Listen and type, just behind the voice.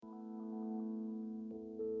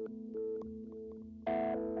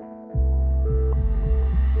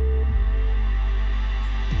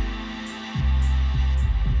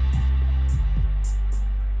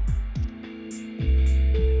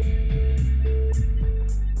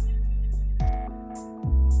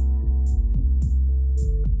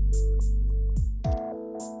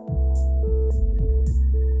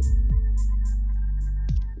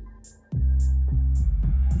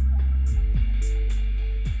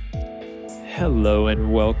Hello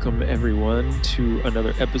and welcome everyone to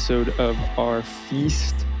another episode of our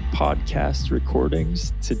Feast podcast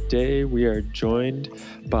recordings. Today we are joined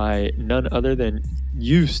by none other than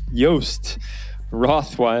Joost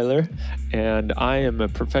Rothweiler, and I am a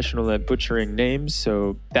professional at butchering names,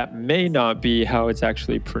 so that may not be how it's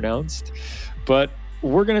actually pronounced. But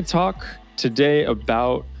we're going to talk today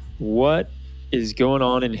about what is going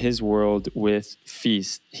on in his world with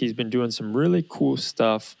Feast. He's been doing some really cool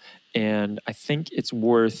stuff, and I think it's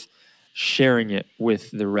worth sharing it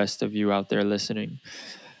with the rest of you out there listening.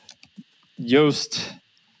 Joost,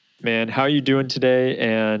 man, how are you doing today?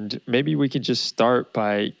 And maybe we could just start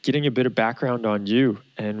by getting a bit of background on you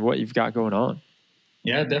and what you've got going on.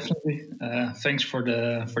 Yeah, definitely. Thanks for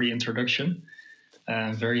the introduction.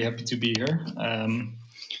 Very happy to be here.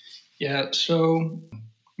 So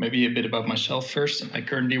maybe a bit about myself first. I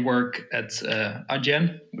currently work at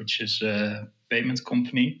Adyen, which is a payment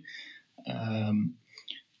company,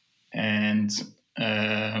 and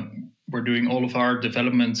we're doing all of our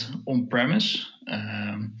development on-premise.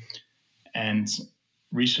 And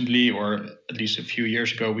recently, or at least a few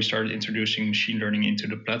years ago, we started introducing machine learning into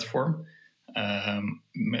the platform.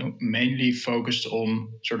 Mainly focused on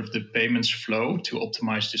sort of the payments flow to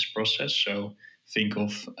optimize this process. So think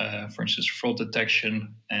of, for instance, fraud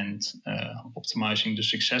detection and optimizing the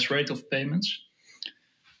success rate of payments.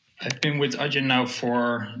 I've been with Adyen now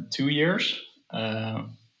for 2 years,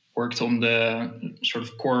 worked on the sort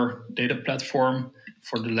of core data platform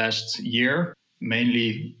for the last year,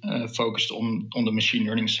 mainly focused on the machine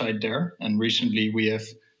learning side there. And recently we have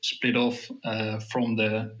split off from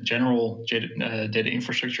the general data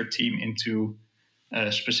infrastructure team into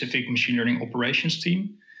a specific machine learning operations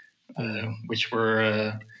team, which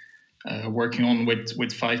we're working on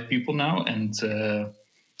with 5 people now, and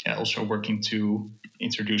also working to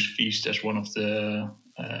introduce Feast as one of the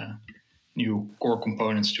new core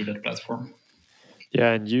components to that platform.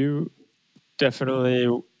 Yeah, and you definitely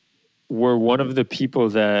were one of the people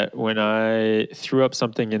that when I threw up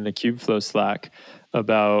something in the Kubeflow Slack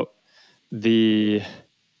about the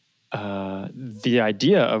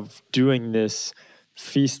idea of doing this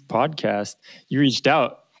Feast podcast, you reached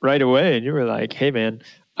out right away and you were like, "Hey, man,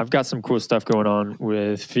 I've got some cool stuff going on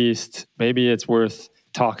with Feast. Maybe it's worth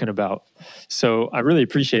talking about." So I really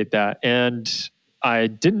appreciate that. And I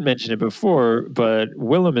didn't mention it before, but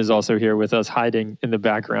Willem is also here with us, hiding in the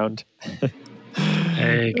background.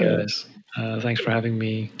 Hey guys, thanks for having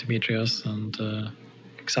me, Demetrios, and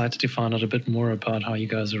excited to find out a bit more about how you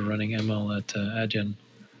guys are running ML at Adyen.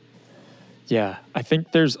 Yeah, I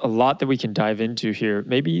think there's a lot that we can dive into here.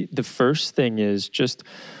 Maybe the first thing is just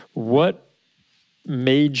what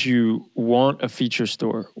made you want a feature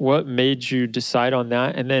store? What made you decide on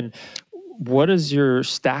that? And then what does your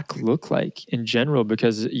stack look like in general?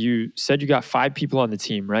 Because you said you got 5 people on the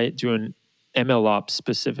team, right? Doing MLOps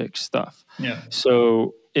specific stuff. Yeah.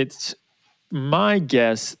 So it's my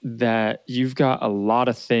guess that you've got a lot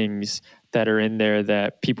of things that are in there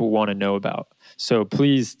that people want to know about. So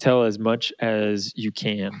please tell as much as you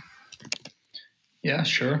can. Yeah,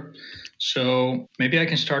 sure. So maybe I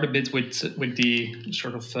can start a bit with the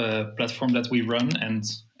sort of platform that we run and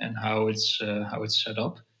how it's set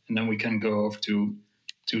up, and then we can go over to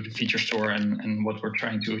the feature store and what we're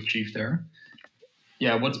trying to achieve there.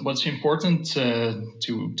 Yeah, what's important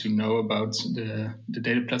to know about the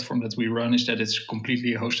data platform that we run is that it's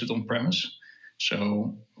completely hosted on premise.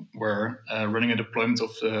 So we're running a deployment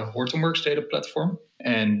of the Hortonworks data platform,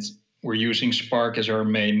 and we're using Spark as our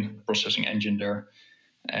main processing engine there.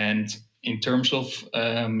 And in terms of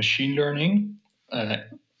machine learning,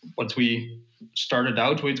 what we started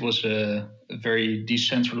out with was a very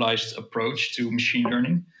decentralized approach to machine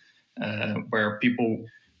learning, where people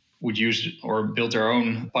would use or build their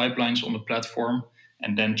own pipelines on the platform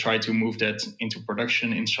and then try to move that into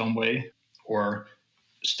production in some way, or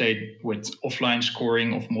stay with offline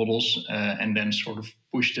scoring of models and then sort of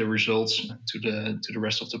push the results to the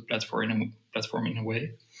rest of the platform in a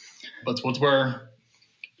way. But what we're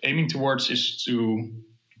aiming towards is to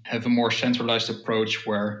have a more centralized approach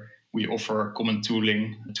where we offer common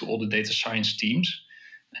tooling to all the data science teams.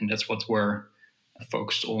 And that's what we're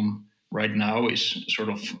focused on right now, is sort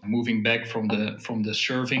of moving back from the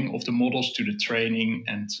serving of the models to the training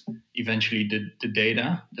and eventually the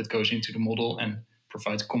data that goes into the model, and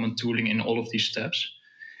provide common tooling in all of these steps.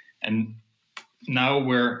 And now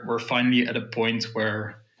we're finally at a point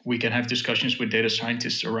where we can have discussions with data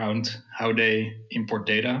scientists around how they import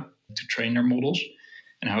data to train their models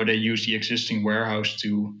and how they use the existing warehouse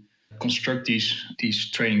to construct these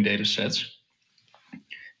training data sets.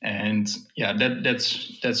 And yeah,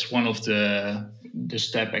 that's one of the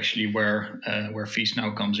step actually where Feast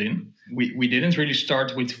now comes in. We didn't really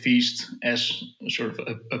start with Feast as sort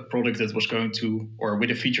of a product that was going to, or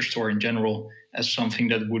with a feature store in general, as something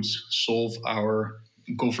that would solve our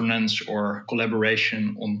governance or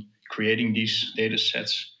collaboration on creating these data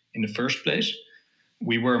sets in the first place.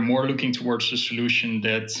 We were more looking towards a solution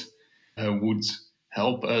that would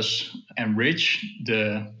help us enrich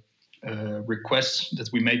the requests that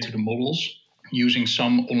we made to the models using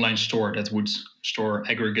some online store that would store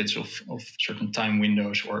aggregates of certain time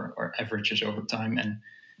windows or averages over time. And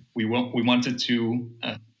we wanted to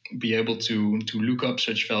be able to look up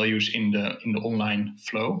such values in the online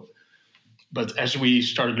flow. But as we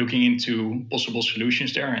started looking into possible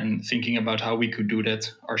solutions there and thinking about how we could do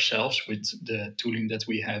that ourselves with the tooling that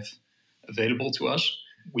we have available to us,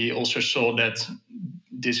 we also saw that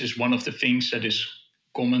this is one of the things that is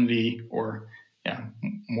commonly or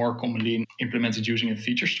more commonly implemented using a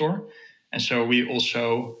feature store. And so we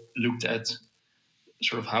also looked at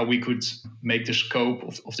sort of how we could make the scope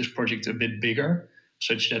of this project a bit bigger,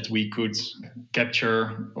 such that we could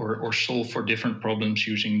capture or solve for different problems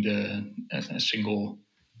using a single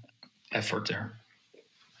effort there.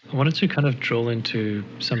 I wanted to kind of drill into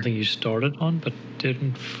something you started on but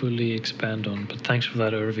didn't fully expand on, but thanks for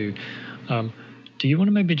that overview. Do you want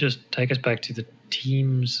to maybe just take us back to the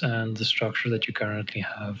teams and the structure that you currently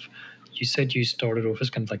have? You said you started off as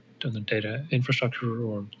kind of like on the data infrastructure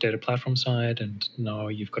or data platform side, and now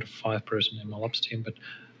you've got a 5-person MLOps team, but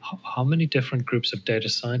how many different groups of data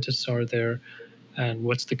scientists are there? And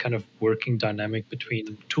what's the kind of working dynamic between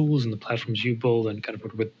the tools and the platforms you build and kind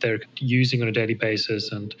of what they're using on a daily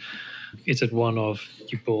basis? And is it one of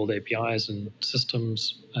you build APIs and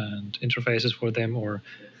systems and interfaces for them, or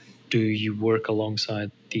do you work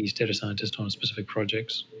alongside these data scientists on specific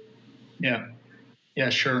projects? Yeah,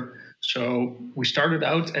 sure. So we started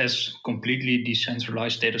out as completely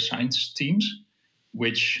decentralized data science teams,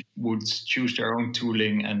 which would choose their own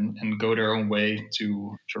tooling and go their own way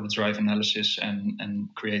to sort of drive analysis and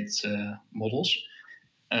create models.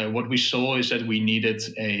 What we saw is that we needed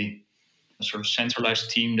a sort of centralized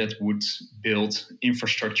team that would build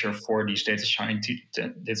infrastructure for these data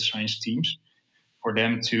science teams for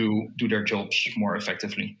them to do their jobs more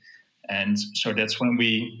effectively. And so that's when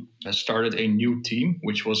we started a new team,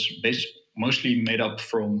 which was mostly made up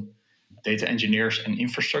from data engineers and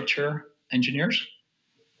infrastructure engineers.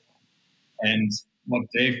 And what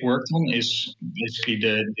they've worked on is basically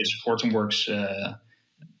the support and works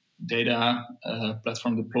data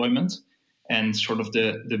platform deployment and sort of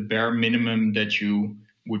the bare minimum that you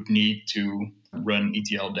would need to run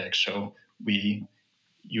ETL decks. So we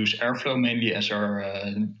use Airflow mainly as our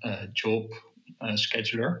job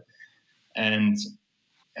scheduler. And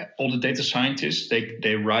all the data scientists,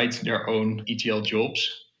 they write their own ETL jobs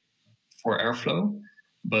for Airflow,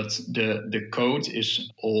 but the code is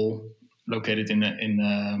all located in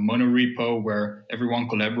a monorepo where everyone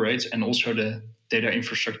collaborates, and also the data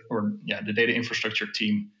infrastructure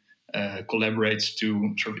team collaborates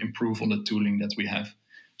to sort of improve on the tooling that we have.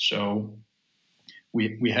 So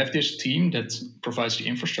we have this team that provides the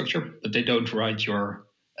infrastructure, but they don't write your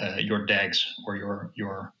DAGs or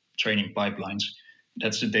your training pipelines.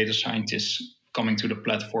 That's the data scientists coming to the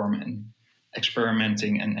platform and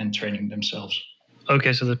experimenting and training themselves.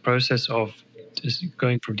 Okay, so the process of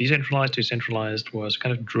going from decentralized to centralized was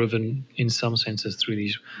kind of driven in some senses through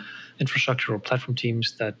these infrastructure or platform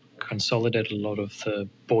teams that consolidate a lot of the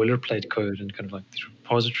boilerplate code and kind of like these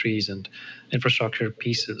repositories and infrastructure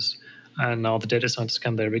pieces. And now the data scientists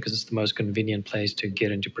come there because it's the most convenient place to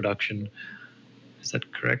get into production. Is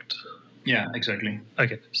that correct? Yeah, exactly.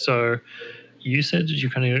 Okay, so you said that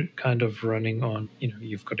you're kind of running on,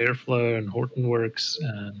 you've got Airflow and Hortonworks,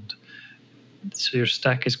 and so your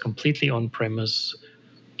stack is completely on premise.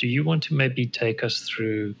 Do you want to maybe take us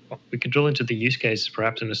through, we can drill into the use case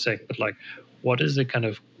perhaps in a sec, but like what is the kind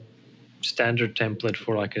of standard template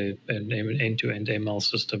for like an end-to-end ML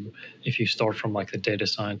system if you start from like the data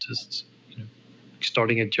scientists,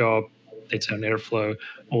 starting a job, let's say on Airflow,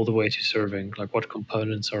 all the way to serving, like what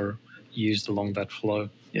components are used along that flow?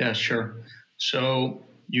 Yeah, sure. So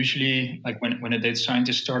usually, like when a data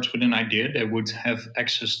scientist starts with an idea, they would have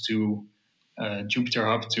access to Jupyter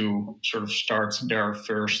Hub to sort of start their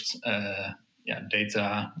first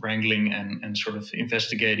data wrangling and sort of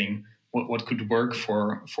investigating what could work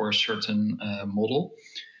for a certain model.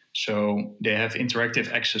 So they have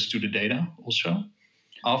interactive access to the data also.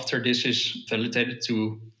 After this is validated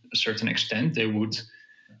to a certain extent, they would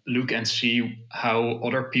look and see how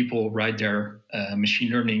other people write their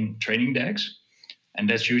machine learning training decks. And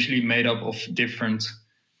that's usually made up of different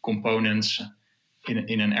components in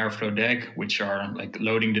an Airflow DAG, which are like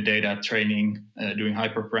loading the data, training, doing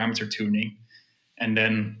hyperparameter tuning. And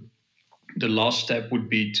then the last step would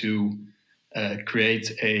be to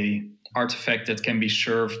create a artifact that can be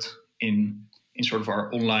served in sort of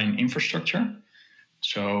our online infrastructure.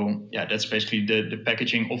 So yeah, that's basically the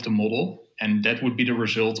packaging of the model, and that would be the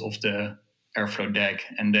result of the Airflow DAG.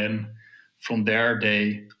 And then from there,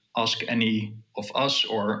 they ask any of us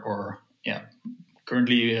or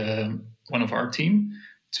currently one of our team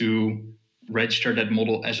to register that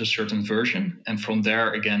model as a certain version. And from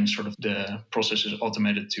there, again, sort of the process is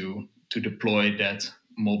automated to deploy that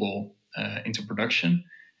model into production.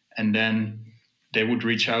 And then they would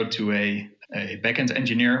reach out to a backend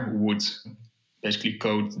engineer who would basically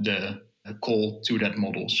code the call to that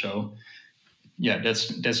model. So yeah,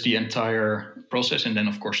 that's the entire process. And then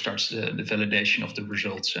of course starts the validation of the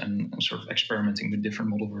results and sort of experimenting with different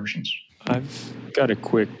model versions. I've got a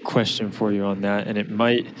quick question for you on that, and it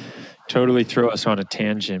might totally throw us on a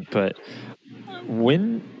tangent, but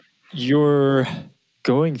when you're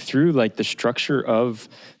going through like the structure of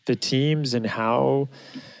the teams and how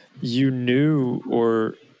you knew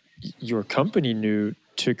or your company knew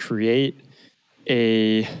to create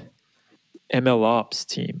a ML ops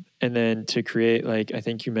team and then to create, like I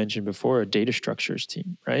think you mentioned before, a data structures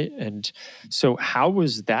team, right? And so how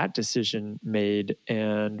was that decision made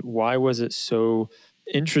and why was it so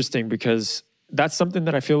interesting? Because that's something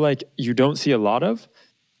that I feel like you don't see a lot of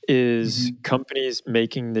is companies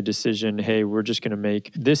making the decision, hey, we're just going to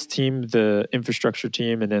make this team the infrastructure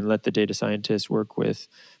team and then let the data scientists work with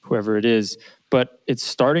whoever it is. But it's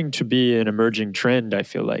starting to be an emerging trend, I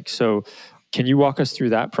feel like. So can you walk us through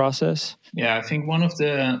that process? Yeah, I think one of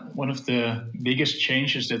the biggest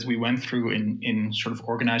changes that we went through in sort of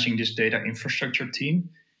organizing this data infrastructure team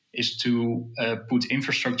is to put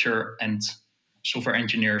infrastructure and software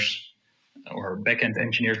engineers or backend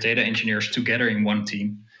engineers, data engineers together in one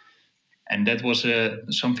team. And that was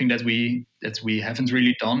something that we haven't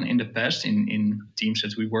really done in the past in teams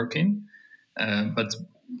that we work in. But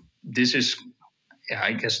this is, yeah,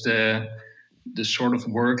 I guess the sort of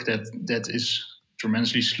work that is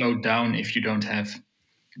tremendously slowed down if you don't have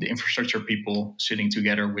the infrastructure people sitting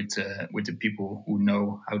together with the people who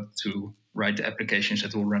know how to write the applications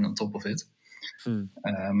that will run on top of it.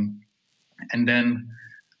 And then,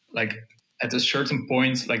 like at a certain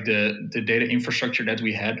point, like the data infrastructure that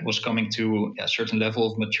we had was coming to a certain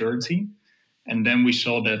level of maturity, and then we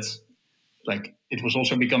saw that like it was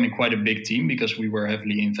also becoming quite a big team because we were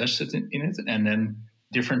heavily invested in it, and then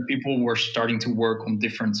different people were starting to work on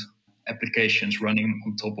different applications running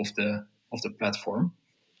on top of the platform.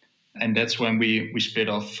 And that's when we split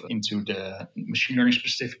off into the machine learning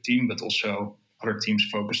specific team, but also other teams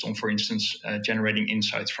focused on, for instance, generating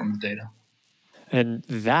insights from the data. And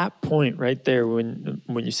that point right there, when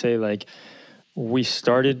you say like we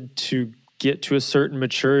started to get to a certain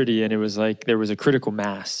maturity and it was like there was a critical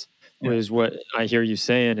mass, was what I hear you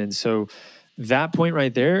saying. And so that point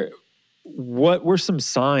right there, what were some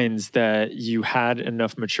signs that you had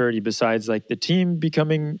enough maturity besides like the team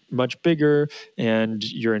becoming much bigger and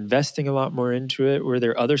you're investing a lot more into it? Were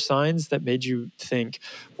there other signs that made you think,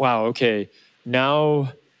 wow, okay,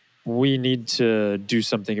 now we need to do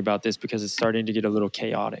something about this because it's starting to get a little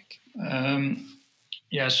chaotic?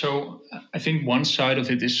 Yeah, so I think one side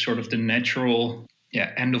of it is sort of the natural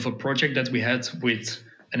end of a project that we had with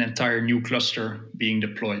an entire new cluster being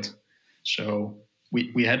deployed. So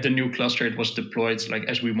we had the new cluster, it was deployed like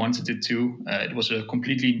as we wanted it to. It was a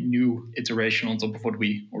completely new iteration on top of what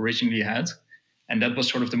we originally had. And that was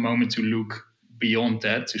sort of the moment to look beyond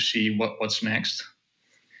that to see what's next.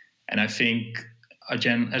 And I think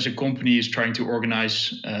again, as a company is trying to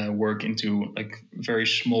organize work into like very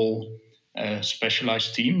small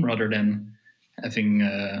specialized team rather than having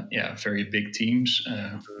very big teams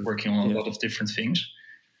working on a lot of different things.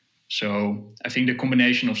 So I think the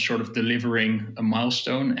combination of sort of delivering a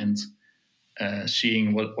milestone and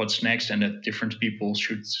seeing what's next, and that different people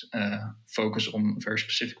should focus on very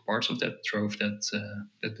specific parts of that, drove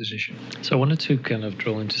that decision. So I wanted to kind of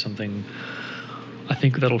drill into something I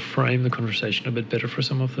think that'll frame the conversation a bit better for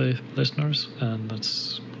some of the listeners, and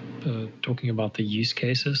that's talking about the use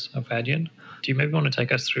cases of Adyen. Do you maybe want to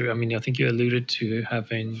take us through? I mean, I think you alluded to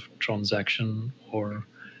having transaction or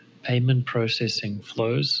payment processing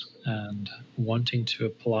flows and wanting to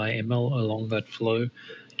apply ML along that flow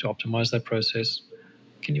to optimize that process.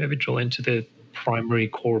 Can you maybe drill into the primary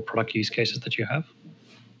core product use cases that you have?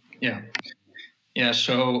 Yeah.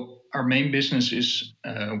 So our main business is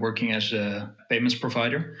working as a payments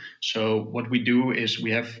provider. So what we do is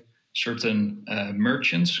we have certain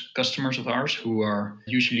merchants, customers of ours, who are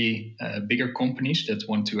usually bigger companies that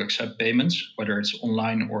want to accept payments, whether it's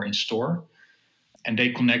online or in store, and they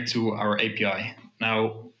connect to our API.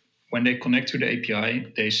 Now, when they connect to the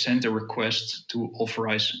API, they send a request to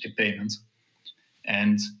authorize a payment.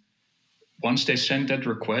 And once they send that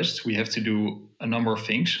request, we have to do a number of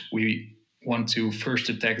things. We want to first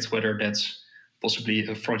detect whether that's possibly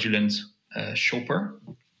a fraudulent shopper.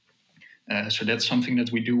 So that's something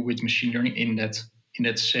that we do with machine learning in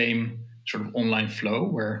that same sort of online flow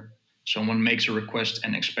where someone makes a request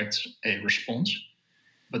and expects a response.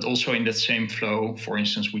 But also in that same flow, for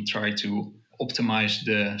instance, we try to optimize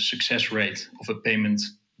the success rate of a payment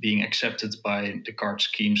being accepted by the card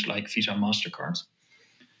schemes like Visa, MasterCard.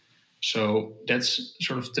 So that's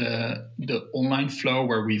sort of the online flow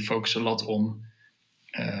where we focus a lot on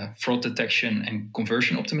fraud detection and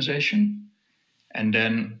conversion optimization. And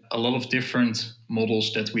then a lot of different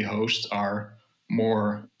models that we host are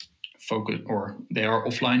more focused, or they are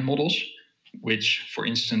offline models, which, for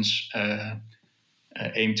instance,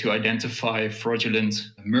 aim to identify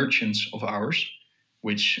fraudulent merchants of ours,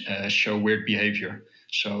 which show weird behavior.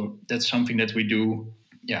 So that's something that we do,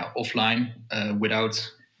 offline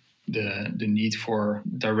without the need for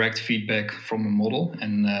direct feedback from a model.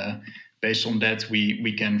 And based on that,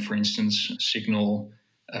 we can, for instance, signal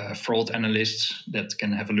fraud analysts that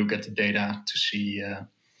can have a look at the data to see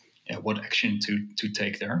what action to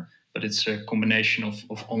take there. But it's a combination of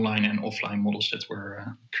online and offline models that we're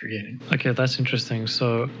creating. Okay, that's interesting.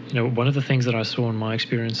 So, one of the things that I saw in my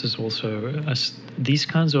experience is also these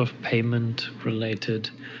kinds of payment-related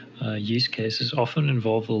use cases often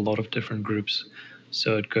involve a lot of different groups.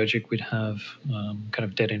 So at Gojek, we'd have kind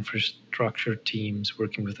of data infrastructure teams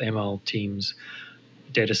working with ML teams,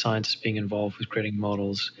 data scientists being involved with creating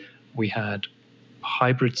models. We had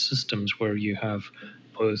hybrid systems where you have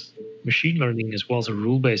both machine learning as well as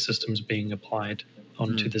rule-based systems being applied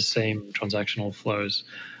onto the same transactional flows.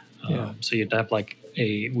 So you'd have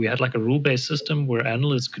we had a rule-based system where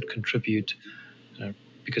analysts could contribute,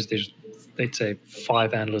 because there's, let's say,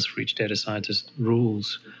 5 analysts for each data scientist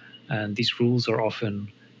rules, and these rules are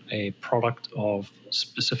often a product of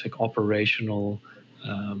specific operational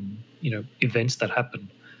events that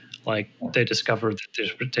happen. Like they discover that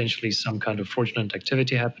there's potentially some kind of fraudulent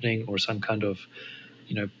activity happening, or some kind of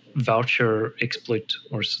voucher exploit,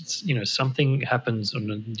 or something happens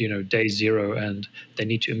on day 0, and they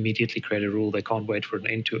need to immediately create a rule. They can't wait for an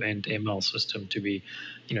end-to-end ML system to be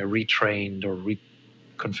retrained or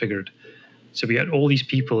reconfigured. So we had all these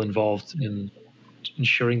people involved in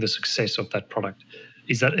ensuring the success of that product.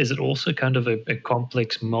 Is it also kind of a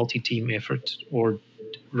complex multi-team effort, or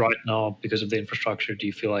right now, because of the infrastructure, do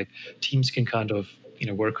you feel like teams can kind of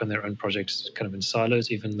work on their own projects kind of in silos,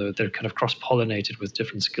 even though they're kind of cross-pollinated with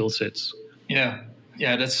different skill sets? Yeah,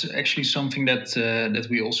 that's actually something that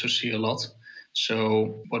we also see a lot.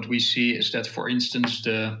 So what we see is that, for instance,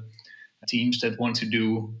 the teams that want to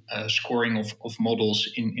do scoring of models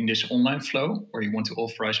in this online flow, where you want to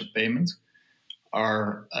authorize a payment,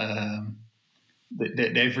 are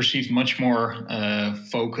they've received much more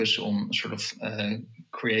focus on sort of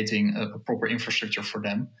creating a proper infrastructure for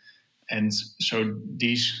them. And so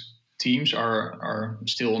these teams are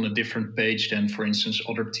still on a different page than, for instance,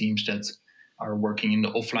 other teams that are working in the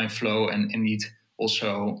offline flow and need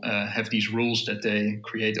also have these rules that they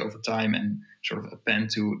create over time and sort of append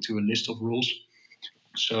to a list of rules.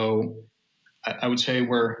 So I would say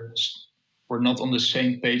we're not on the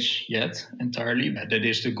same page yet entirely. That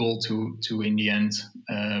is the goal to in the end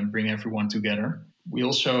bring everyone together. We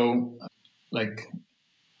also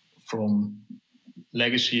from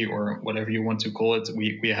legacy, or whatever you want to call it,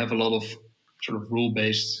 we have a lot of sort of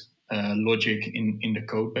rule-based logic in the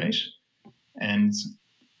code base, and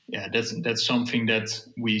that's something that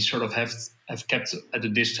we sort of have kept at a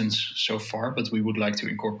distance so far, but we would like to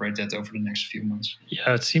incorporate that over the next few months.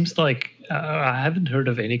 Yeah, it seems like I haven't heard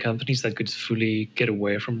of any companies that could fully get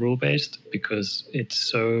away from rule-based, because it's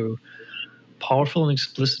so powerful and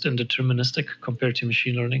explicit and deterministic compared to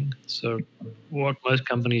machine learning. So what most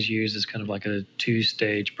companies use is kind of like a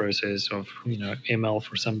 2-stage process of ML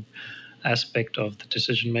for some aspect of the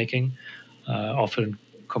decision making, often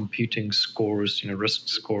computing scores, risk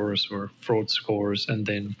scores or fraud scores, and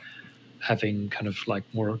then having kind of like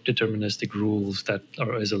more deterministic rules that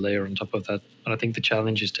are as a layer on top of that. And I think the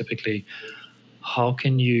challenge is typically, how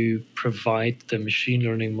can you provide the machine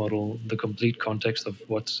learning model the complete context of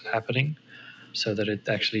what's happening so that it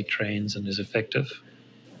actually trains and is effective?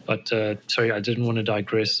 But sorry, I didn't want to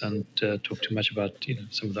digress and talk too much about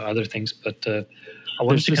some of the other things. But I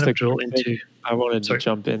wanted to kind of drill into. I wanted to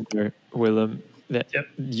jump in there, Willem. that Yep.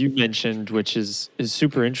 you mentioned, which is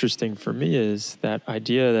super interesting for me, is that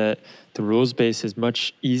idea that the rules base is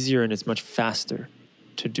much easier and it's much faster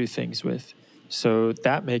to do things with. So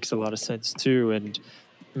that makes a lot of sense too. And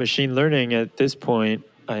machine learning at this point,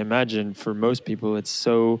 I imagine for most people, it's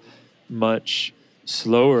so much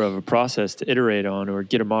slower of a process to iterate on or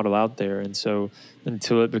get a model out there. And so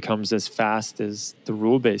until it becomes as fast as the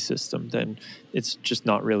rule-based system, then it's just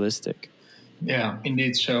not realistic. Yeah,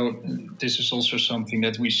 indeed. So this is also something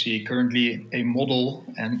that we see currently. A model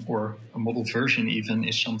or a model version even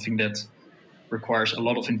is something that requires a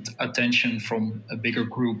lot of attention from a bigger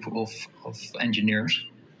group of engineers.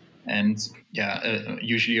 And yeah,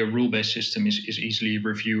 usually a rule-based system is easily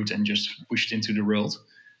reviewed and just pushed into the world.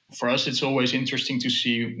 For us, it's always interesting to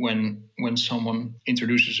see when someone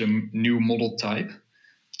introduces a new model type,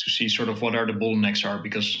 to see sort of what are the bottlenecks are,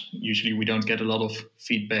 because usually we don't get a lot of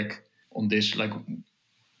feedback on this, like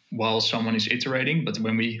while someone is iterating. But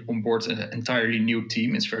when we onboard an entirely new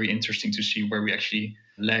team, it's very interesting to see where we actually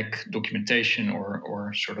lack documentation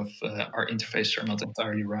or sort of our interfaces are not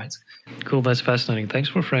entirely right. Cool, that's fascinating. Thanks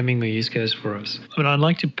for framing the use case for us. I mean, I'd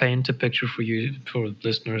like to paint a picture for you, for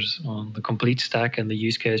listeners, on the complete stack and the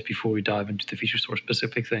use case before we dive into the feature store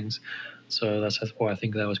specific things. So that's why I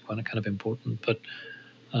think that was kind of important. But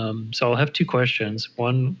so I'll have two questions.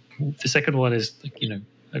 One, the second one is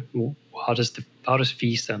like, how does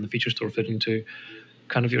Feast and the feature store fit into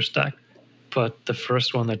kind of your stack? But the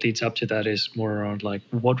first one that leads up to that is more around like,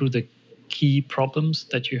 what are the key problems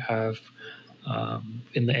that you have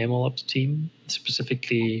in the MLOps team?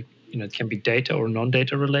 Specifically, it can be data or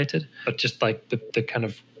non-data related, but just like the kind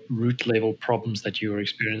of root level problems that you are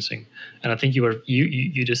experiencing. And I think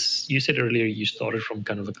you said earlier you started from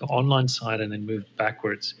kind of like the online side and then moved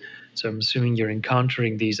backwards. So I'm assuming you're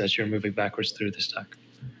encountering these as you're moving backwards through the stack.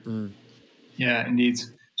 Mm. Yeah, indeed.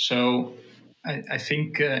 So I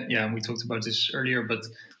think, yeah, we talked about this earlier, but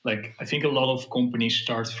like I think a lot of companies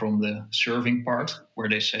start from the serving part where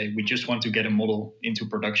they say, we just want to get a model into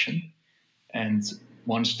production. And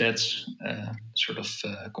once that's sort of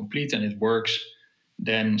complete and it works,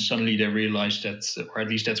 then suddenly they realize that, or at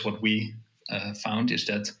least that's what we found, is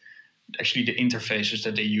that actually the interfaces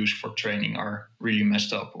that they use for training are really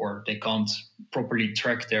messed up, or they can't properly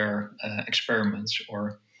track their experiments,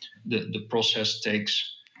 or the process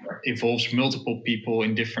involves multiple people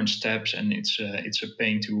in different steps, and it's a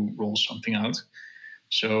pain to roll something out.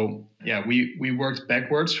 So yeah, we worked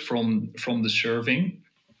backwards from the serving,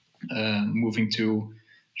 moving to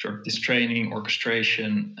sort of this training,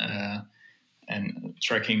 orchestration, and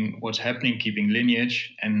tracking what's happening, keeping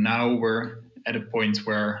lineage. And now we're at a point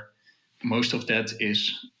where most of that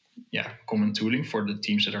is common tooling for the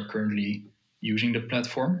teams that are currently using the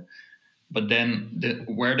platform. But then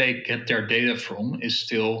where they get their data from is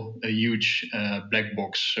still a huge black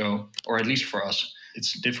box. So, or at least for us,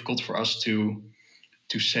 it's difficult for us to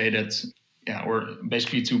say that, or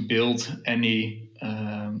basically to build any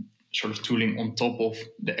sort of tooling on top of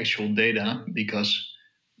the actual data, because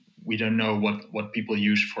we don't know what people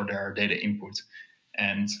use for their data input.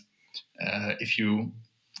 And if you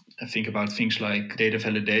think about things like data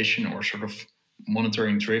validation or sort of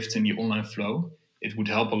monitoring drift in the online flow, it would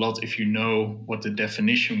help a lot if you know what the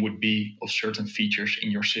definition would be of certain features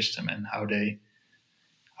in your system and how they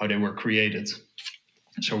were created.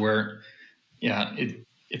 So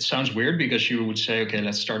it sounds weird because you would say, okay,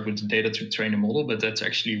 let's start with the data to train a model, but that's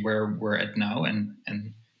actually where we're at now, and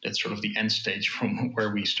that's sort of the end stage from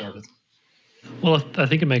where we started. Well, I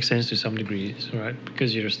think it makes sense to some degrees, right?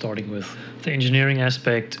 Because you're starting with the engineering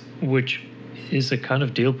aspect, which is a kind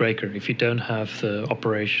of deal breaker. If you don't have the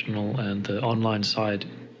operational and the online side,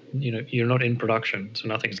 you're not in production, so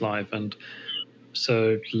nothing's live. And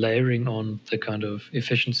so layering on the kind of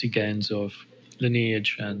efficiency gains of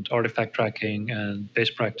lineage and artifact tracking and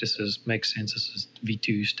best practices makes sense as a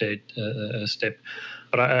V2 step.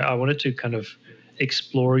 But I wanted to kind of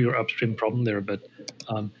explore your upstream problem there a bit.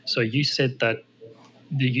 So you said that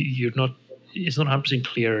you're not. It's not 100%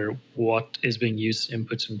 clear what is being used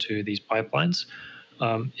inputs into these pipelines.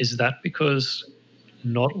 Is that because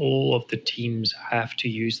not all of the teams have to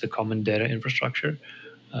use the common data infrastructure,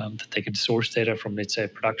 that they can source data from, let's say,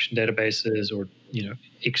 production databases or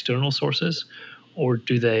external sources, or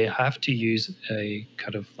do they have to use a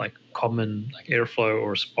kind of like common like Airflow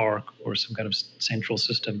or Spark or some kind of central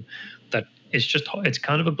system that it's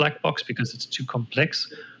kind of a black box because it's too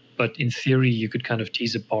complex, but in theory you could kind of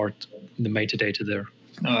tease apart the metadata there?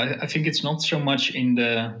 No, I think it's not so much in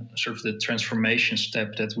the sort of the transformation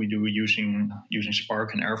step that we do using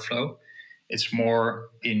Spark and Airflow. It's more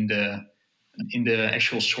in the in the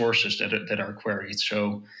actual sources that are queried.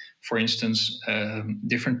 So, for instance,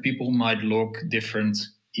 different people might log different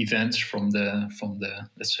events from the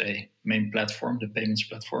let's say main platform, the payments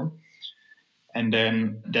platform, and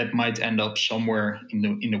then that might end up somewhere in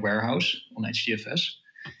the warehouse on HDFS.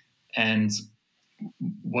 And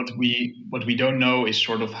what we don't know is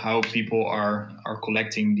sort of how people are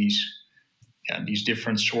collecting these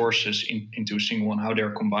different sources into a single one, how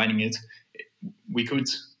they're combining it. We could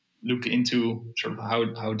look into sort of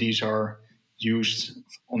how these are used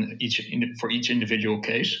for each individual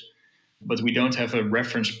case, but we don't have a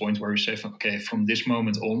reference point where we say, okay, from this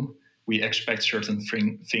moment on, we expect certain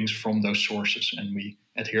things from those sources, and we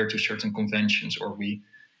adhere to certain conventions, or we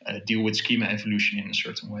deal with schema evolution in a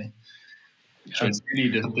certain way. So it's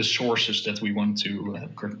really the sources that we want to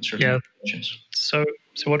certain conventions. So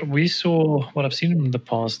what I've seen in the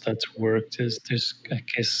past that's worked is there's, I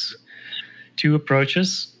guess, two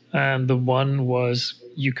approaches. And the one was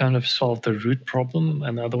you kind of solve the root problem,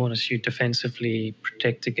 and the other one is you defensively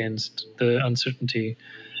protect against the uncertainty.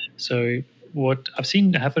 So what I've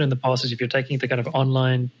seen happen in the past is if you're taking the kind of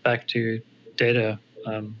online back to data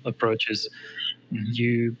approaches,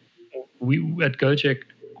 we at Gojek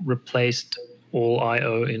replaced all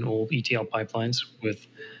I/O in all ETL pipelines with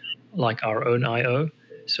like our own I/O.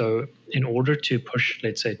 So in order to push,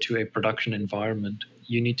 let's say, to a production environment,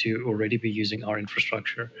 you need to already be using our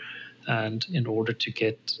infrastructure. And in order to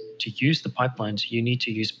get to use the pipelines, you need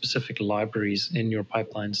to use specific libraries in your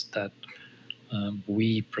pipelines that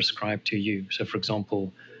we prescribe to you. So, for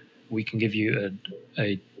example, we can give you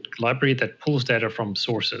a library that pulls data from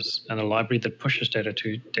sources and a library that pushes data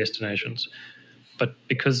to destinations. But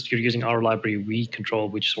because you're using our library, we control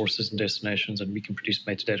which sources and destinations, and we can produce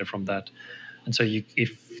metadata from that. And so,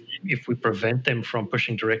 if we prevent them from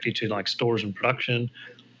pushing directly to like stores and production,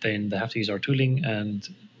 then they have to use our tooling, and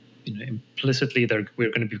implicitly we're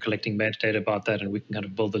going to be collecting metadata about that, and we can kind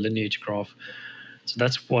of build the lineage graph. So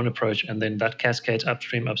that's one approach, and then that cascades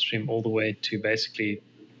upstream, all the way to basically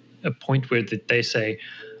a point where they say,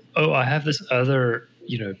 "Oh, I have this other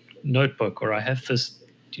notebook, or I have this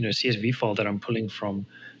CSV file that I'm pulling from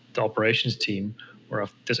the operations team, or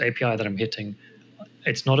this API that I'm hitting.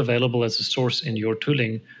 It's not available as a source in your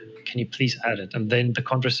tooling. Can you please add it?" And then the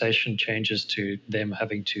conversation changes to them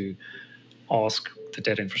having to ask the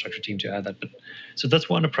data infrastructure team to add that. But so that's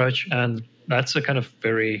one approach, and that's a kind of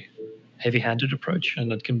very heavy-handed approach,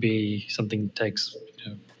 and it can be something that takes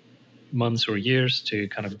months or years to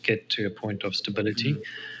kind of get to a point of stability.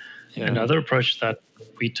 Yeah. Another approach that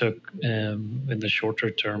we took in the shorter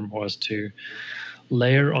term was to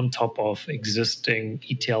layer on top of existing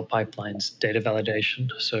ETL pipelines data validation.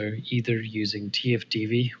 So either using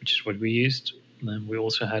TFDV, which is what we used, and then we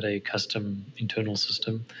also had a custom internal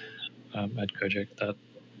system at Gojek that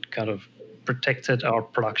kind of protected our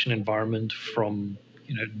production environment from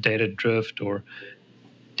data drift or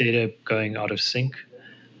data going out of sync.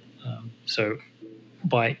 So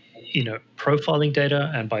by profiling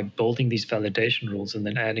data and by building these validation rules and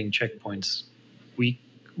then adding checkpoints,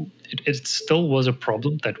 it still was a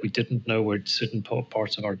problem that we didn't know where certain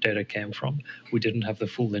parts of our data came from. We didn't have the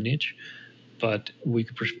full lineage, but we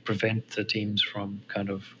could prevent the teams from kind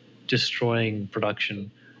of destroying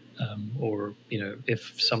production, or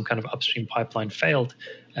if some kind of upstream pipeline failed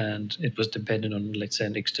and it was dependent on, let's say,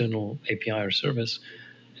 an external API or service,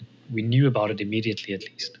 we knew about it immediately at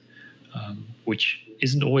least, which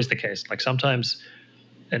isn't always the case. Like sometimes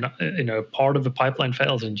part of the pipeline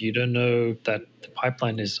fails and you don't know that the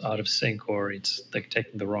pipeline is out of sync, or it's like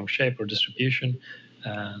taking the wrong shape or distribution,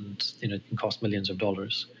 and it can cost millions of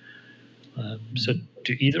dollars. So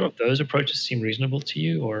do either of those approaches seem reasonable to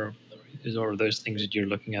you, or are those things that you're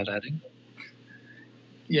looking at adding?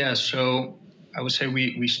 Yeah, so I would say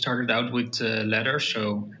we started out with Ladder.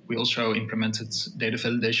 So we also implemented data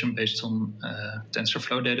validation based on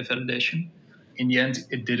TensorFlow data validation. In the end,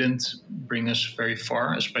 it didn't bring us very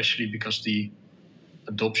far, especially because the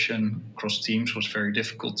adoption across teams was very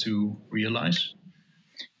difficult to realize.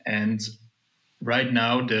 And right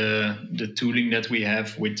now, the tooling that we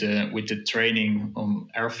have with the training on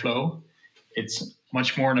Airflow, it's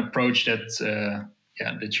much more an approach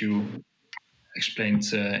that you explained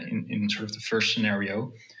in sort of the first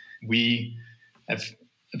scenario. We have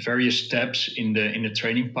various steps in the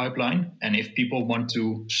training pipeline, and if people want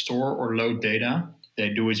to store or load data, they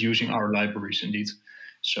do it using our libraries indeed.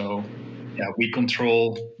 So we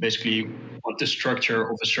control basically what the structure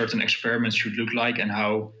of a certain experiment should look like and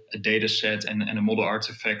how a data set and a model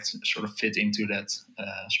artifact sort of fit into that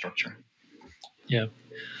structure. Yeah.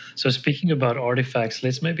 So speaking about artifacts,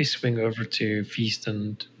 let's maybe swing over to Feast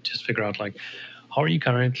and just figure out, like, how are you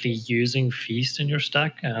currently using Feast in your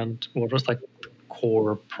stack, and what was like the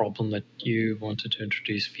core problem that you wanted to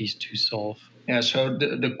introduce Feast to solve? Yeah, so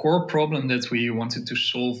the core problem that we wanted to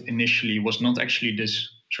solve initially was not actually this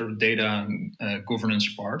sort of data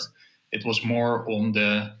governance part. It was more on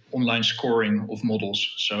the online scoring of models.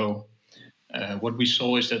 So what we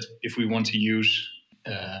saw is that if we want to use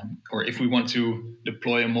or if we want to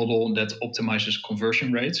deploy a model that optimizes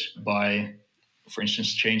conversion rates by, for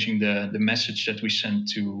instance, changing the message that we send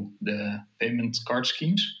to the payment card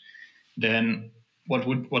schemes, then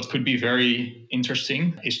what could be very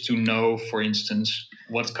interesting is to know, for instance,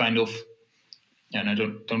 what kind of, and I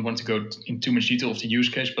don't want to go in too much detail of the use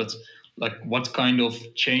case, but like what kind of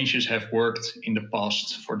changes have worked in the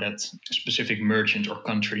past for that specific merchant or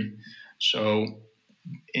country. So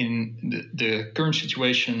in the current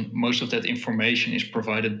situation, most of that information is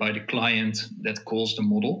provided by the client that calls the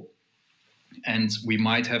model. And we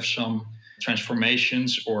might have some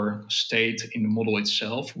transformations or state in the model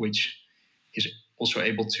itself, which is also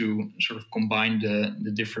able to sort of combine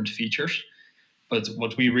the different features. But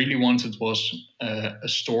what we really wanted was a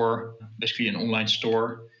store, basically an online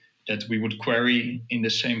store, that we would query in the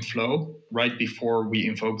same flow right before we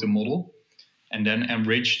invoke the model, and then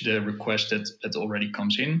enrich the request that already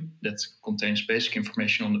comes in, that contains basic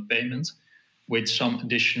information on the payment, with some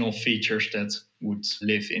additional features that would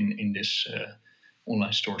live in this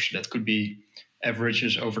online store. So that could be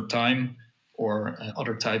averages over time or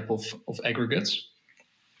other type of aggregates,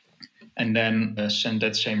 and then send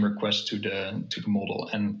that same request to the model.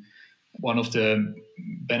 And one of the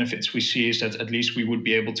benefits we see is that at least we would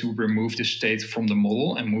be able to remove the state from the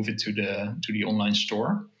model and move it to the online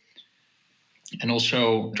store, and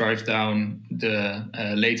also drive down the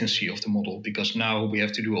latency of the model, because now we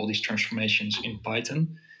have to do all these transformations in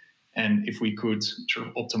Python. And if we could sort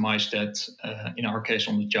of optimize that, in our case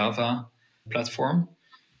on the Java platform,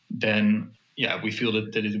 then yeah, we feel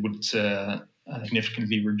that it would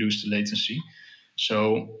significantly reduce the latency.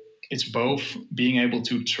 So it's both being able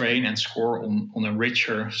to train and score on a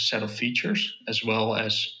richer set of features, as well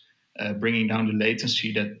as bringing down the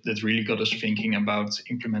latency that really got us thinking about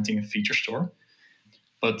implementing a feature store.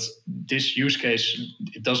 But this use case,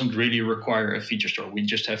 it doesn't really require a feature store. We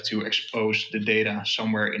just have to expose the data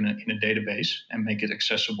somewhere in a database and make it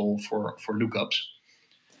accessible for lookups.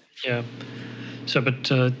 Yeah. So, but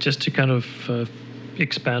just to kind of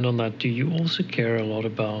expand on that, do you also care a lot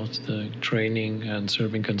about the training and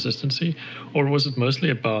serving consistency? Or was it mostly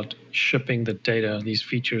about shipping the data, these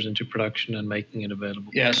features into production and making it available?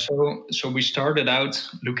 Yeah, so we started out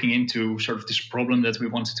looking into sort of this problem that we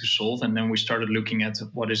wanted to solve, and then we started looking at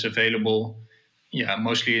what is available, yeah,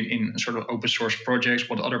 mostly in sort of open source projects,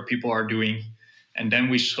 what other people are doing. And then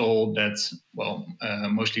we saw that, well,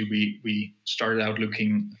 mostly we started out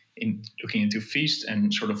looking into Feast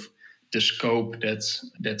and sort of the scope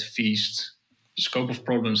that Feast, the scope of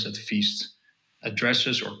problems that Feast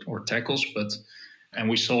addresses or tackles. And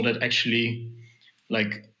we saw that actually,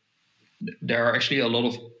 like, there are actually a lot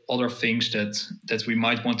of other things that we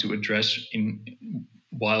might want to address in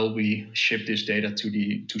while we ship this data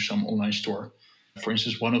to some online store. For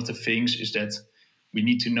instance, one of the things is that we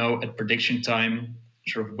need to know at prediction time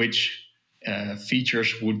sort of which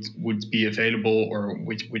features would be available, or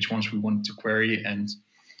which ones we want to query, and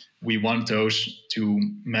we want those to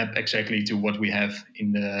map exactly to what we have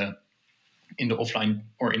in the offline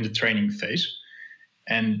or in the training phase.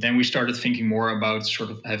 And then we started thinking more about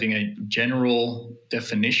sort of having a general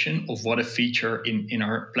definition of what a feature in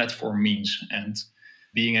our platform means, and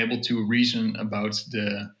being able to reason about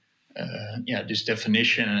this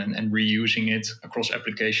definition and reusing it across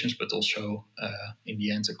applications, but also in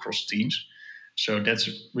the end across teams. So that's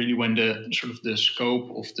really when the sort of the scope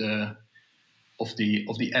of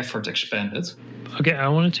the effort expanded. Okay, I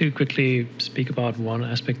wanted to quickly speak about one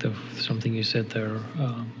aspect of something you said there.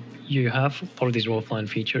 You have all of these offline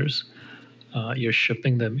features. You're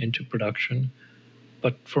shipping them into production.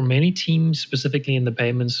 But for many teams, specifically in the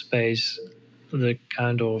payment space, the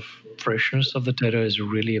kind of freshness of the data is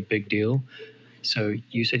really a big deal. So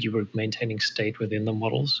you said you were maintaining state within the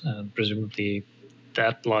models, and presumably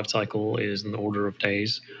that life cycle is in the order of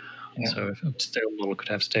days. Yeah. So if a stale model could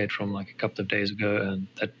have state from like a couple of days ago, and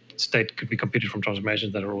that state could be computed from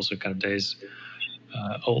transformations that are also kind of days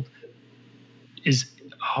old.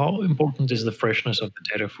 How important is the freshness of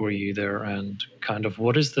the data for you there, and kind of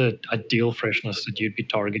what is the ideal freshness that you'd be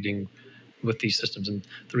targeting with these systems? And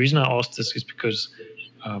the reason I asked this is because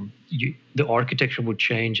the architecture would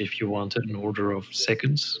change if you wanted an order of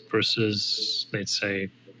seconds versus, let's say,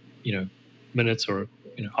 minutes or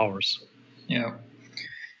hours. Yeah.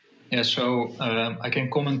 Yeah, so I can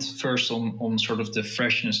comment first on sort of the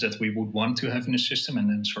freshness that we would want to have in the system, and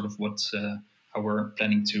then sort of how we're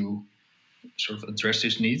planning to sort of address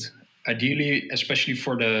this need. Ideally, especially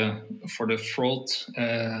for the fraud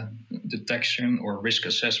detection or risk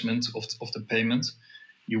assessment of the payment,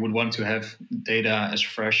 you would want to have data as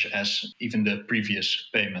fresh as even the previous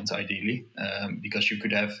payment, ideally, because you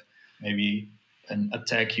could have maybe an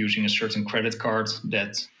attack using a certain credit card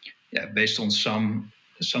that, yeah, based on some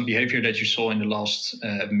behavior that you saw in the last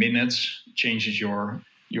minutes, changes your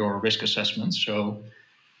risk assessment. So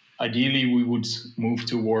ideally, we would move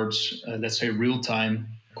towards, let's say, real-time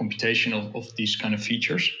computation of these kind of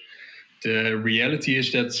features. The reality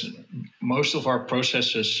is that most of our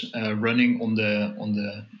processes running on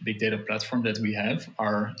the big data platform that we have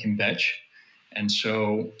are in batch, and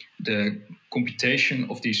so the computation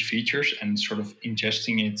of these features and sort of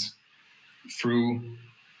ingesting it through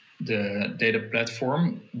the data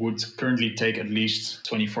platform would currently take at least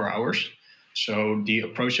 24 hours. So the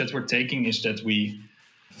approach that we're taking is that we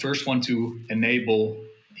first want to enable,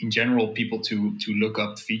 in general, people to look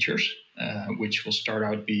up features, which will start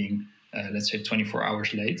out being, let's say, 24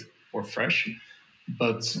 hours late or fresh.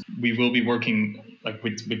 But we will be working like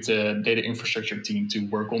with the data infrastructure team to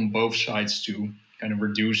work on both sides to kind of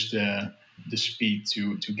reduce the speed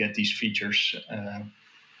to get these features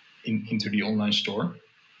into the online store.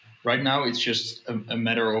 Right now, it's just a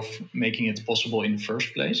matter of making it possible in the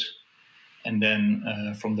first place, and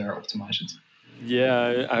then from there optimize it.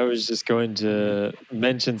 Yeah, I was just going to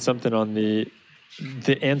mention something on the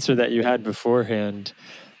answer that you had beforehand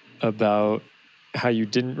about how you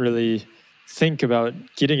didn't really think about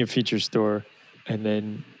getting a feature store, and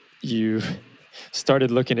then you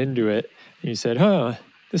started looking into it and you said, huh,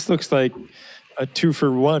 this looks like a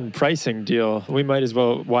 2-for-1 pricing deal. We might as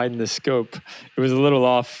well widen the scope. It was a little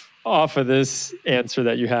off of this answer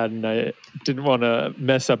that you had, and I didn't want to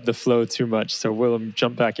mess up the flow too much. So Willem,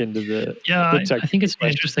 jump back into the I think it's an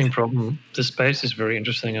interesting problem. The space is very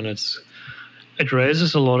interesting, and it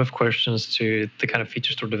raises a lot of questions to the kind of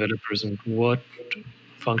feature store developers and what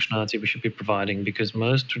functionality we should be providing, because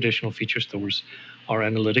most traditional feature stores are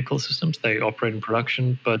analytical systems. They operate in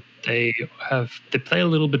production, but they play a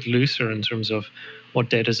little bit looser in terms of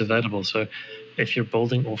what data is available. So if you're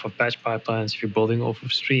building off of batch pipelines, if you're building off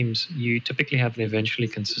of streams, you typically have an eventually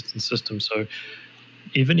consistent system. So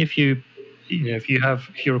even if if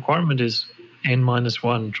your requirement is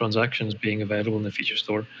n-1 transactions being available in the feature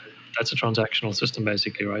store, that's a transactional system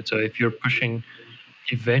basically, right? So if you're pushing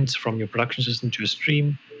events from your production system to a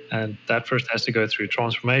stream, and that first has to go through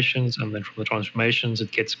transformations, and then from the transformations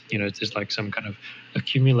it gets, there's like some kind of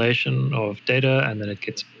accumulation of data, and then it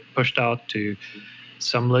gets pushed out to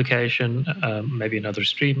some location, maybe another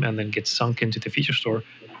stream, and then gets sunk into the feature store.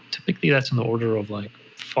 Typically that's in the order of like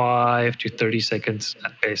 5 to 30 seconds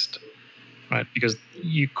at best, right? Because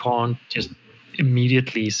you can't just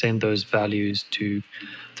immediately send those values to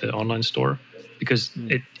the online store, because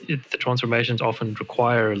the transformations often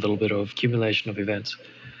require a little bit of accumulation of events.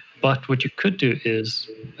 But what you could do is,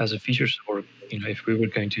 as a feature store, if we were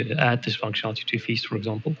going to add this functionality to Feast, for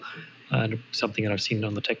example, and something that I've seen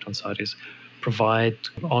on the Tecton side is provide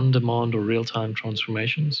on-demand or real-time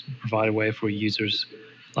transformations, provide a way for users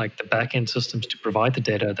like the back-end systems to provide the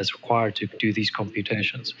data that's required to do these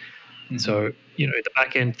computations. Mm-hmm. So, the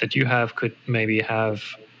back-end that you have could maybe have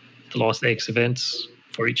the last X events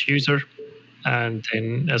for each user, and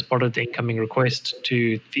then as part of the incoming request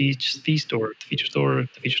to Feast or the feature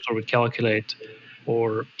store would calculate,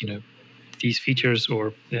 or these features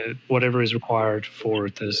or whatever is required for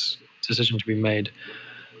this decision to be made.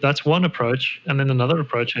 That's one approach. And then another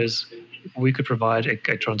approach is we could provide a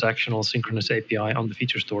transactional synchronous API on the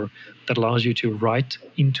feature store that allows you to write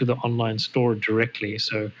into the online store directly.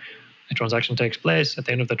 So a transaction takes place. At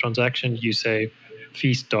the end of the transaction, you say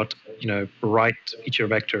feast write feature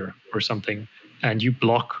vector or something, and you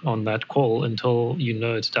block on that call until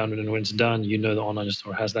it's done. And when it's done, the online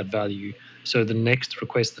store has that value. So the next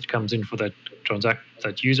request that comes in for that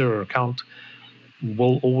that user or account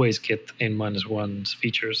will always get n-1's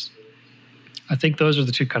features. I think those are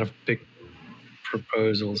the two kind of big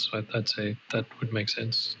proposals. I'd say that would make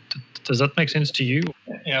sense. Does that make sense to you?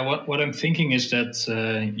 Yeah, what I'm thinking is that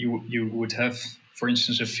you would have, for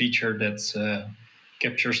instance, a feature that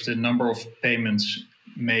captures the number of payments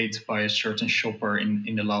made by a certain shopper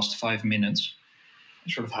in the last 5 minutes.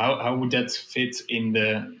 Sort of how would that fit in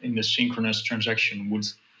the synchronous transaction? Would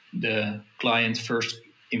the client first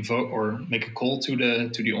invoke or make a call to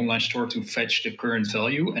the online store to fetch the current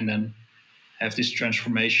value, and then have this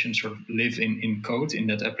transformation sort of live in code in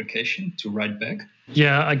that application to write back?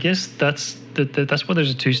 Yeah, I guess that's why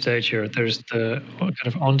there's a two-stage here. There's the kind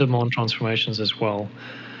of on-demand transformations as well.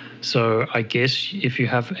 So I guess if you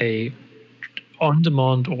have a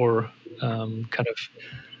on-demand or kind of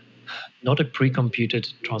not a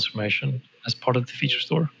pre-computed transformation as part of the feature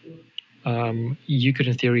store, you could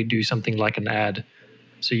in theory do something like an ad.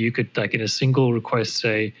 So you could, like, in a single request,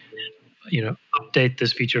 say, update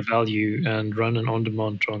this feature value and run an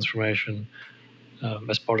on-demand transformation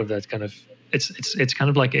as part of that kind of. It's kind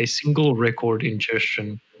of like a single record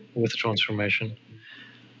ingestion with a transformation.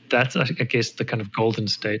 That's, I guess, the kind of golden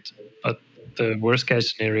state. But the worst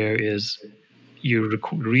case scenario is you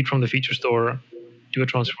read from the feature store, do a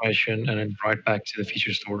transformation, and then write back to the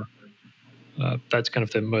feature store. That's kind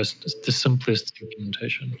of the simplest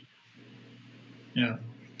implementation.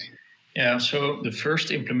 Yeah. So the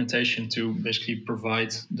first implementation to basically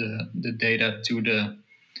provide the data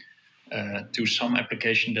to some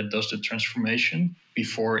application that does the transformation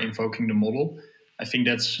before invoking the model, I think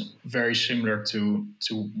that's very similar to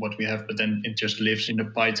what we have, but then it just lives in the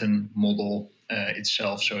Python model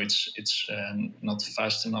itself. So it's not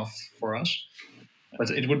fast enough for us. But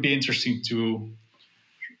it would be interesting to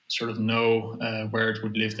sort of know where it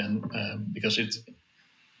would live then, because it's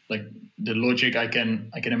like the logic I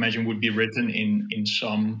can imagine would be written in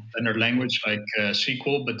some other language like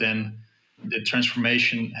SQL, but then the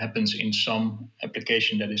transformation happens in some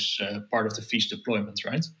application that is part of the Feast deployment,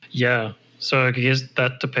 right? Yeah. So I guess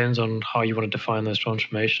that depends on how you want to define those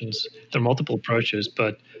transformations. There are multiple approaches,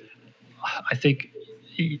 but I think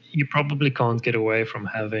you probably can't get away from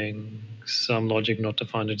having some logic not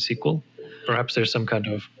defined in SQL. Perhaps there's some kind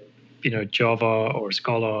of Java or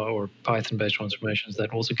Scala or Python-based transformations that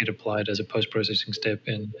also get applied as a post-processing step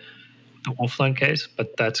in the offline case,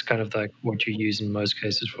 but that's kind of like what you use in most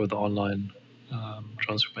cases for the online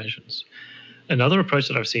transformations. Another approach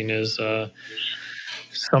that I've seen is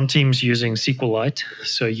some teams using SQLite.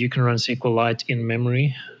 So you can run SQLite in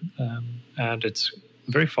memory, and it's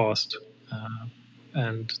very fast.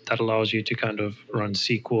 And that allows you to kind of run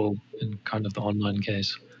SQL in kind of the online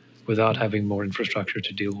case without having more infrastructure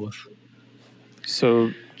to deal with.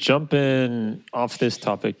 So jumping off this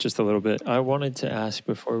topic just a little bit, I wanted to ask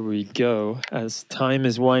before we go, as time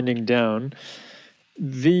is winding down,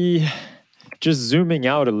 just zooming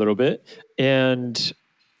out a little bit, and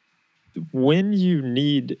when you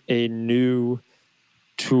need a new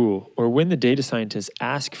tool or when the data scientists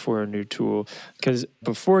ask for a new tool, because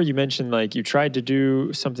before you mentioned like you tried to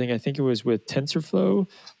do something, I think it was with TensorFlow,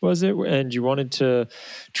 was it? And you wanted to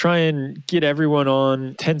try and get everyone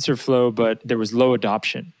on TensorFlow, but there was low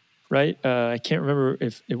adoption, right? I can't remember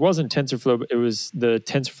if it wasn't TensorFlow, but it was the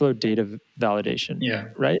TensorFlow data validation. Yeah,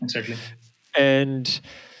 right? Exactly. And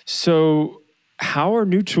so how are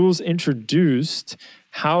new tools introduced?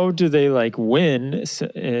 How do they like win?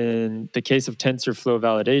 In the case of TensorFlow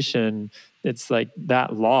validation, it's like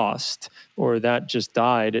that lost or that just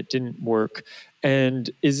died. It didn't work. And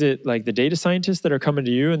is it like the data scientists that are coming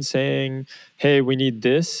to you and saying, hey, we need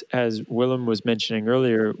this? As Willem was mentioning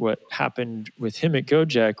earlier, what happened with him at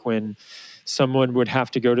Gojek when someone would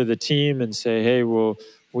have to go to the team and say, hey, well,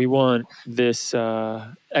 we want this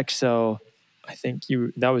Excel. I think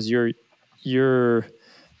that was your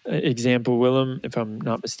example, Willem, if I'm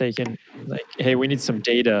not mistaken. Like, hey, we need some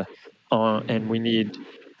data and we need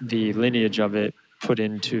the lineage of it put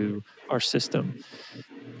into our system.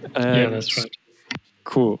 Yeah, that's right.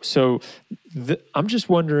 Cool. So I'm just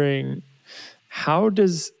wondering, how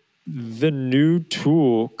does the new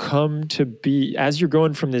tool come to be as you're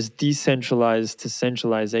going from this decentralized to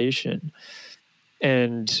centralization?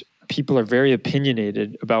 And people are very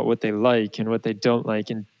opinionated about what they like and what they don't like.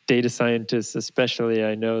 And data scientists, especially,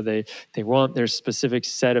 I know they want their specific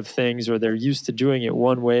set of things, or they're used to doing it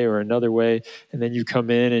one way or another way. And then you come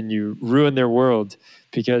in and you ruin their world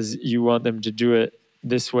because you want them to do it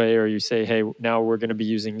this way, or you say, hey, now we're going to be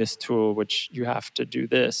using this tool, which you have to do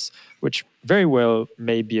this, which very well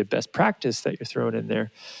may be a best practice that you're throwing in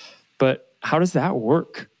there. But how does that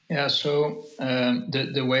work? Yeah, so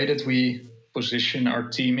the way that we position our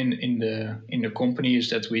team in the company is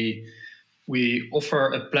that we offer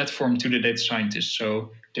a platform to the data scientists. So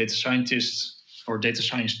data scientists or data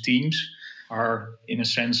science teams are, in a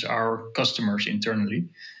sense, our customers internally.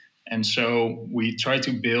 And so we try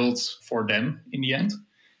to build for them in the end.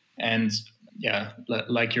 And yeah,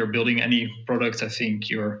 like you're building any product, I think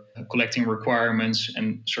you're collecting requirements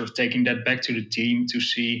and sort of taking that back to the team to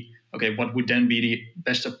see, okay, what would then be the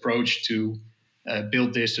best approach to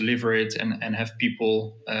build this, deliver it, and have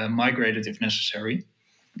people migrate it if necessary.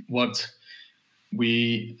 What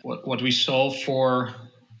what we solve for.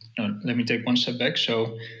 No, let me take one step back.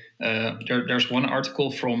 So there's one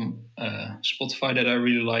article from Spotify that I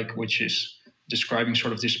really like, which is describing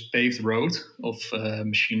sort of this paved road of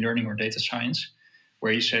machine learning or data science,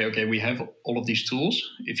 where you say, okay, we have all of these tools.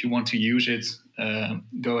 If you want to use it,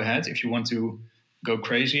 go ahead. If you want to go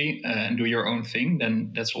crazy and do your own thing,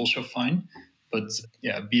 then that's also fine. But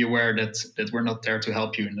yeah, be aware that we're not there to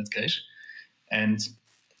help you in that case. And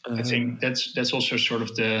I think that's also sort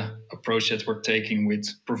of the approach that we're taking with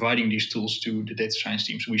providing these tools to the data science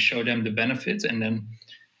teams. We show them the benefit, and then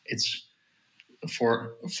it's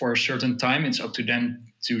for a certain time, it's up to them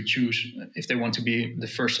to choose if they want to be the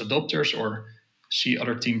first adopters or see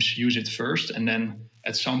other teams use it first. And then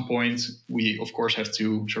at some point, we of course have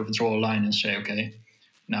to sort of draw a line and say, okay,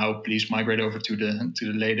 now please migrate over to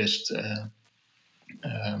the latest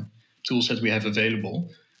tools that we have available.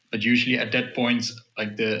 But usually at that point,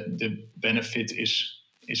 like the benefit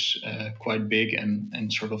is quite big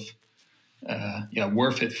and sort of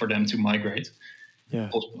worth it for them to migrate. Yeah.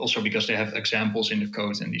 Also because they have examples in the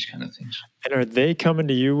code and these kind of things. And are they coming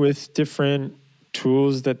to you with different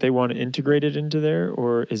tools that they want to integrate it into there,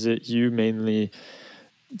 or is it you mainly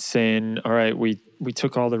saying, all right, we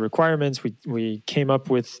took all the requirements, we came up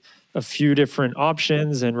with a few different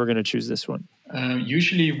options, and we're going to choose this one?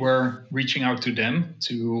 Usually we're reaching out to them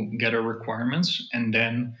to gather requirements, and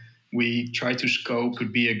then we try to scope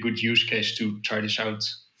could be a good use case to try this out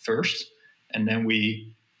first. And then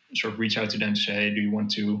we sort of reach out to them to say, do you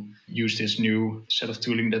want to use this new set of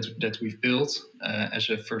tooling that we've built as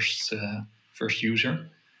a first user?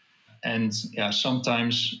 And yeah,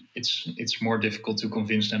 sometimes it's more difficult to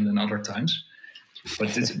convince them than other times.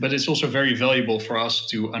 But it's also very valuable for us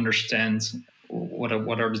to understand what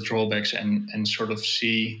are the drawbacks and sort of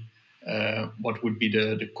see what would be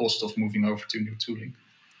the cost of moving over to new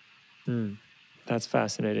tooling. That's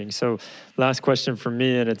fascinating. So last question for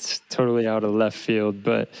me, and it's totally out of left field,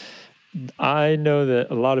 but I know that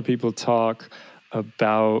a lot of people talk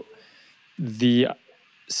about the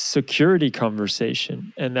security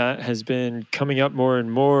conversation, and that has been coming up more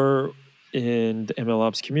and more in the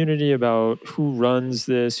MLOps community about who runs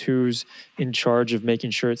this, who's in charge of making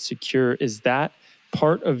sure it's secure. Is that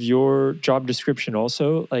part of your job description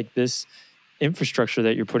also? Like this infrastructure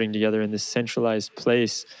that you're putting together in this centralized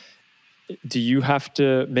place, do you have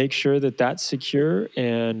to make sure that that's secure?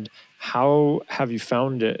 And how have you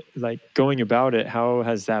found it? Like going about it, how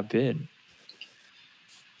has that been?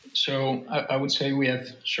 So I would say we have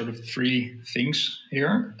sort of three things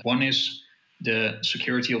here. One is the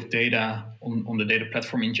security of data on the data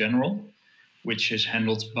platform in general, which is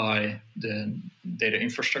handled by the data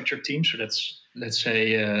infrastructure team. So that's, let's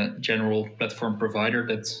say, a general platform provider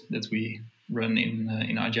that we run in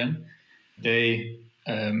iGen. They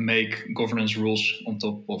make governance rules on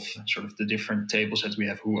top of sort of the different tables that we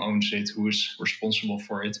have, who owns it, who is responsible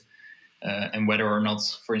for it, and whether or not,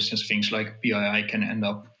 for instance, things like PII can end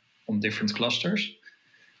up on different clusters.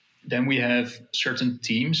 Then we have certain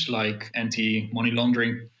teams like anti-money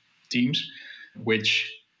laundering teams,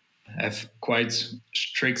 which have quite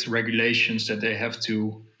strict regulations that they have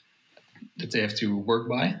to work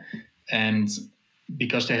by. And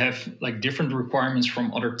because they have like different requirements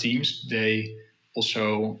from other teams, they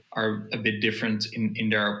also are a bit different in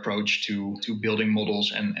their approach to building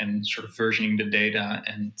models and sort of versioning the data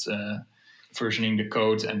and versioning the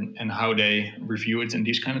code and how they review it and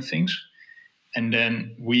these kind of things. And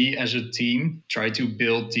then we as a team try to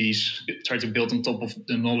build on top of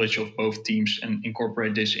the knowledge of both teams and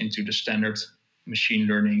incorporate this into the standard machine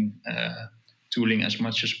learning tooling as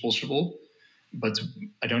much as possible. But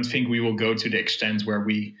I don't think we will go to the extent where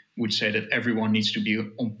we would say that everyone needs to be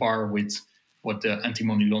on par with what the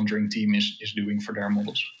anti-money laundering team is doing for their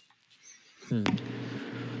models.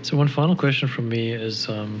 So one final question from me is,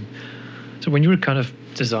 so when you were kind of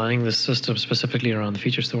designing the system specifically around the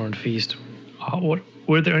feature store and Feast,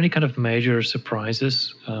 were there any kind of major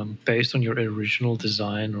surprises based on your original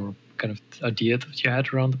design or kind of idea that you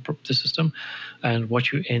had around the system and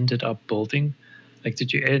what you ended up building? Like,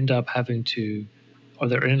 did you end up having to, are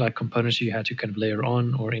there any like components you had to kind of layer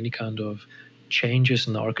on, or any kind of changes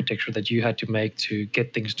in the architecture that you had to make to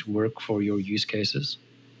get things to work for your use cases?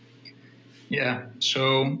 Yeah,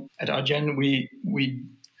 so at iGen, we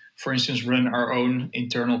for instance, run our own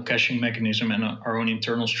internal caching mechanism and our own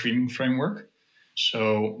internal streaming framework.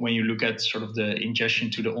 So when you look at sort of the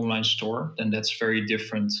ingestion to the online store, then that's very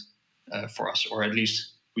different for us, or at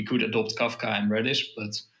least we could adopt Kafka and Redis,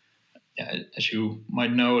 but as you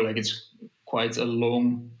might know, like it's quite a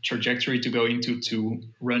long trajectory to go into to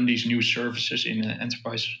run these new services in an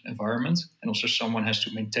enterprise environment, and also someone has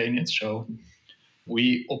to maintain it. So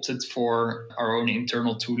we opted for our own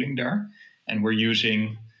internal tooling there, and we're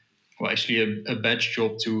using actually a batch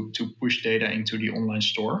job to push data into the online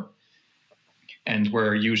store. And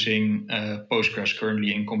we're using Postgres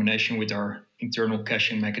currently in combination with our internal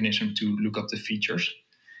caching mechanism to look up the features.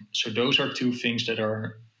 So those are two things that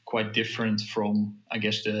are quite different from, I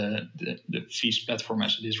guess, the Feast platform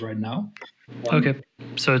as it is right now. Okay,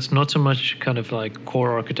 so it's not so much kind of like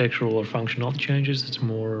core architectural or functional changes. It's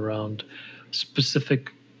more around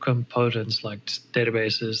specific components like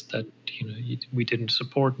databases that we didn't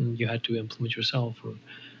support and you had to implement yourself, or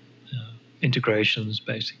integrations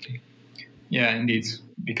basically. Yeah, indeed.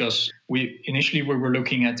 Because we were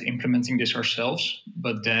looking at implementing this ourselves,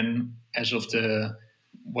 but then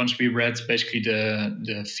once we read basically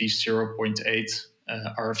the Feast 0.8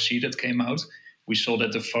 RFC that came out, we saw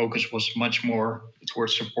that the focus was much more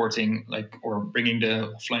towards supporting or bringing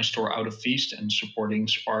the offline store out of Feast and supporting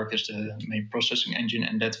Spark as the main processing engine,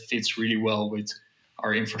 and that fits really well with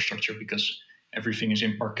our infrastructure because everything is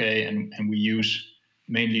in Parquet and we use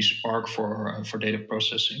mainly Spark for data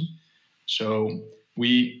processing. So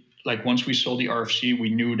once we saw the RFC, we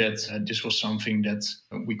knew that this was something that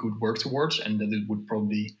we could work towards and that it would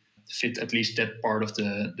probably fit at least that part of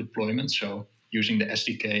the deployment. So using the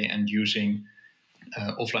SDK and using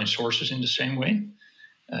offline sources in the same way.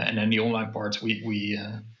 And then the online part, we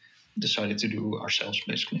decided to do ourselves,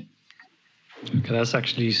 basically. Okay, that's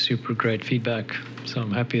actually super great feedback. So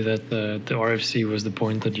I'm happy that the RFC was the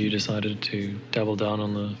point that you decided to double down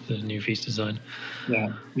on the new Feast design.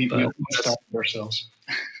 Yeah, we started ourselves.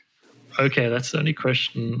 Okay, that's the only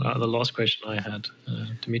question, the last question I had.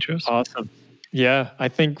 Demetrios? Awesome. Yeah, I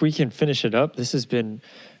think we can finish it up. This has been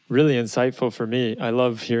really insightful for me. I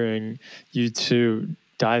love hearing you two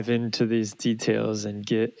dive into these details and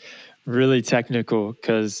get really technical,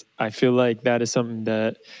 because I feel like that is something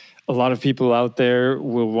that a lot of people out there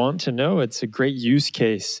will want to know. It's a great use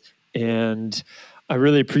case. And I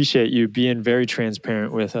really appreciate you being very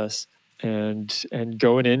transparent with us and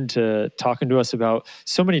going into talking to us about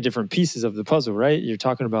so many different pieces of the puzzle, right? You're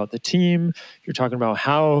talking about the team, you're talking about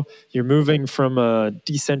how you're moving from a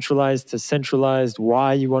decentralized to centralized,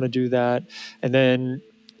 why you want to do that, and then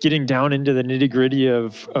getting down into the nitty-gritty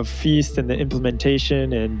of Feast and the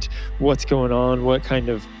implementation and what's going on, what kind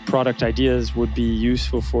of product ideas would be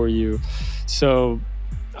useful for you. So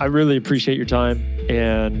I really appreciate your time,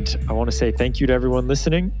 and I want to say thank you to everyone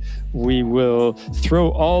listening. We will throw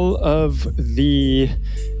all of the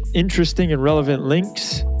interesting and relevant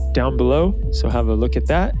links down below, so have a look at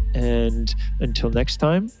that. And until next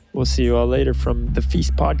time, we'll see you all later from the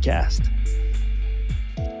Feast podcast.